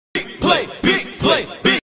play, big play,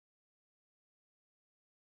 big.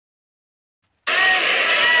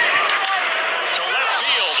 To left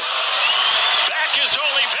field. Back is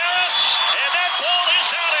Olivares, and that ball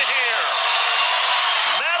is out of here.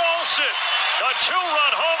 Matt Olson, a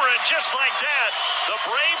two-run homer, and just like that, the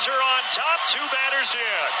Braves are on top, two batters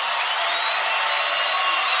in.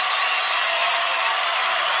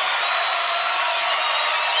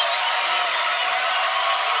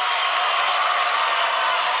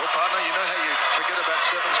 Well, partner, you know how you forget about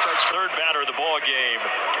 7 straight. Third batter of the ball game.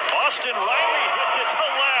 Austin Riley hits it to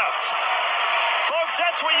left. Folks,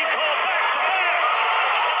 that's what you call back-to-back.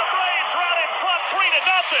 And the Braves are out in front 3-0.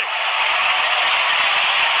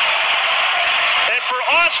 And for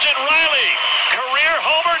Austin Riley, career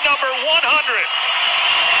homer number 100.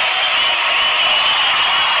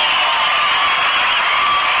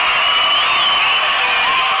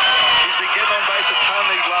 He's been getting on base a ton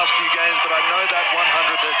these last few games, but I know that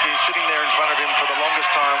 100 that's been sitting there in front of him for the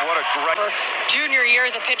longest time. What a great... Junior year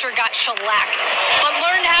as a pitcher got shellacked, but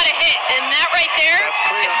learned how to hit, and that right there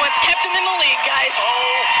is what's kept him in the league, guys.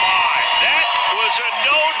 Oh my, that was a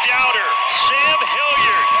no-doubter. Sam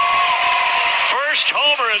Hilliard, first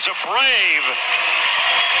homer as a Brave.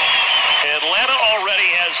 Atlanta already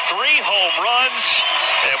has 3 home runs,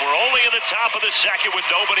 and we're only in the top of the second with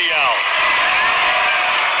nobody out.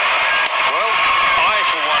 Well, I,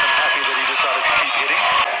 for one, am happy that he decided to keep hitting.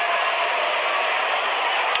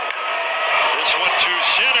 This one to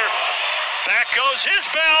center. Back goes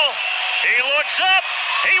Isbell. He looks up.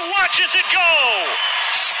 He watches it go.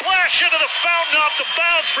 Splash into the fountain off the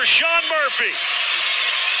bounce for Sean Murphy.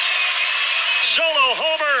 Solo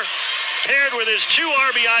homer paired with his 2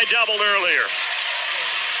 RBI double earlier.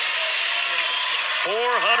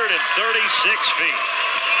 436 feet.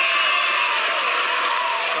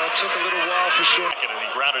 Well, it took a little while for sure. And he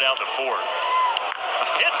grounded out to 4.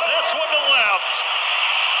 Hits this one to left.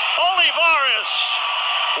 Olivares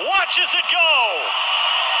watches it go.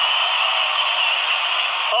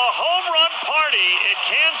 A home run party in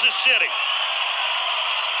Kansas City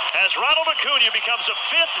as Ronald Acuna becomes the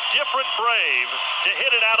 5th different Brave to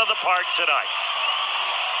hit it out of the park tonight.